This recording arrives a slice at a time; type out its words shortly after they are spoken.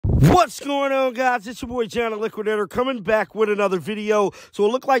What's going on, guys? It's your boy John the Liquidator coming back with another video. So it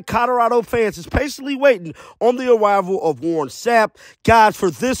looked like Colorado fans is patiently waiting on the arrival of Warren Sapp. Guys,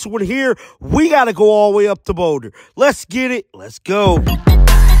 for this one here, we got to go all the way up to Boulder. Let's get it. Let's go.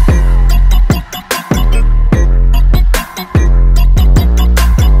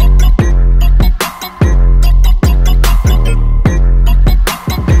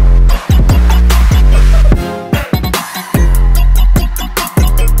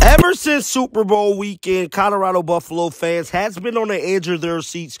 Since Super Bowl weekend, Colorado Buffalo fans has been on the edge of their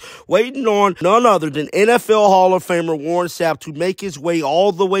seats waiting on none other than NFL Hall of Famer Warren Sapp to make his way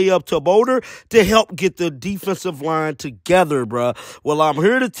all the way up to Boulder to help get the defensive line together, bruh. Well, I'm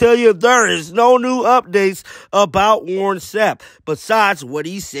here to tell you there is no new updates about Warren Sapp besides what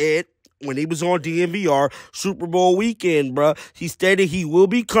he said when he was on DNVR Super Bowl weekend, bruh. He stated he will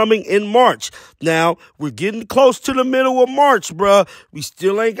be coming in March. Now, we're getting close to the middle of March, bruh. We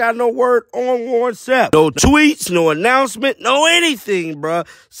still ain't got no word on Warren Sapp. No tweets, no announcement, no anything, bruh,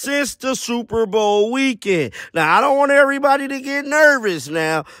 since the Super Bowl weekend. Now, I don't want everybody to get nervous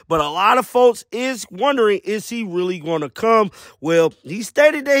now, but a lot of folks is wondering, is he really going to come? Well, he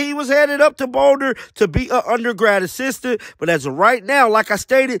stated that he was headed up to Boulder to be an undergrad assistant, but as of right now, like I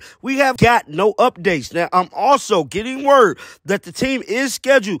stated, we have got no updates. Now, I'm also getting word that the team is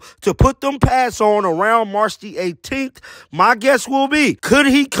scheduled to put them pads on around March the 18th. My guess will be, could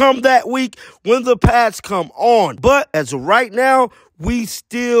he come that week when the pads come on? But as of right now, we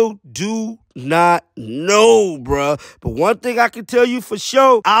still do not know, bruh. But one thing I can tell you for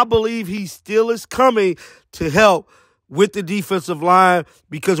sure, I believe he still is coming to help with the defensive line,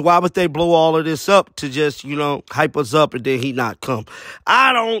 because why would they blow all of this up to just, hype us up and then he not come?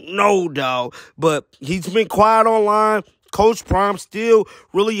 I don't know, dog, but he's been quiet online. Coach Prime still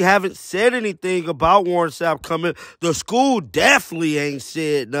really haven't said anything about Warren Sapp coming. The school definitely ain't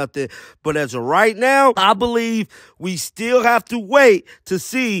said nothing. But as of right now, I believe we still have to wait to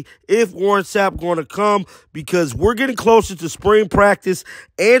see if Warren Sapp going to come, because we're getting closer to spring practice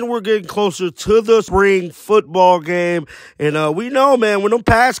and we're getting closer to the spring football game. And we know, man, when them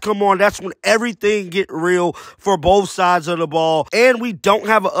pads come on, that's when everything get real for both sides of the ball. And we don't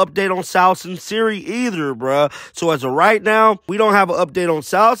have an update on Salson Siri either, bruh. So as of right now, we don't have an update on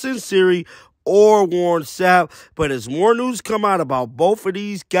Salson Siri or Warren Sapp, but as more news come out about both of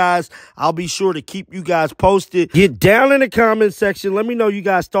these guys, I'll be sure to keep you guys posted. Get down in the comment section. Let me know you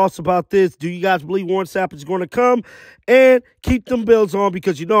guys' thoughts about this. Do you guys believe Warren Sapp is going to come? And keep them bells on,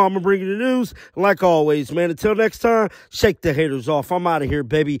 because I'm going to bring you the news. Like always, man, until next time, shake the haters off. I'm out of here,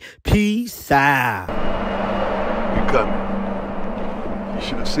 baby. Peace out. You coming. You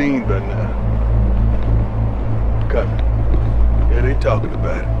should have seen by now. Coming. Yeah, they talking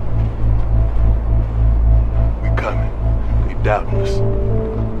about it. We coming. They doubting us.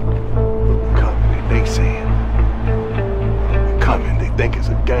 But we coming. They saying. We coming. They think it's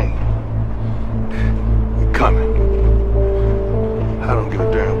a game. We coming. I don't give a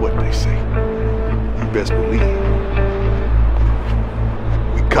damn what they say. You best believe.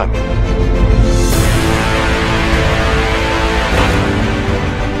 We coming.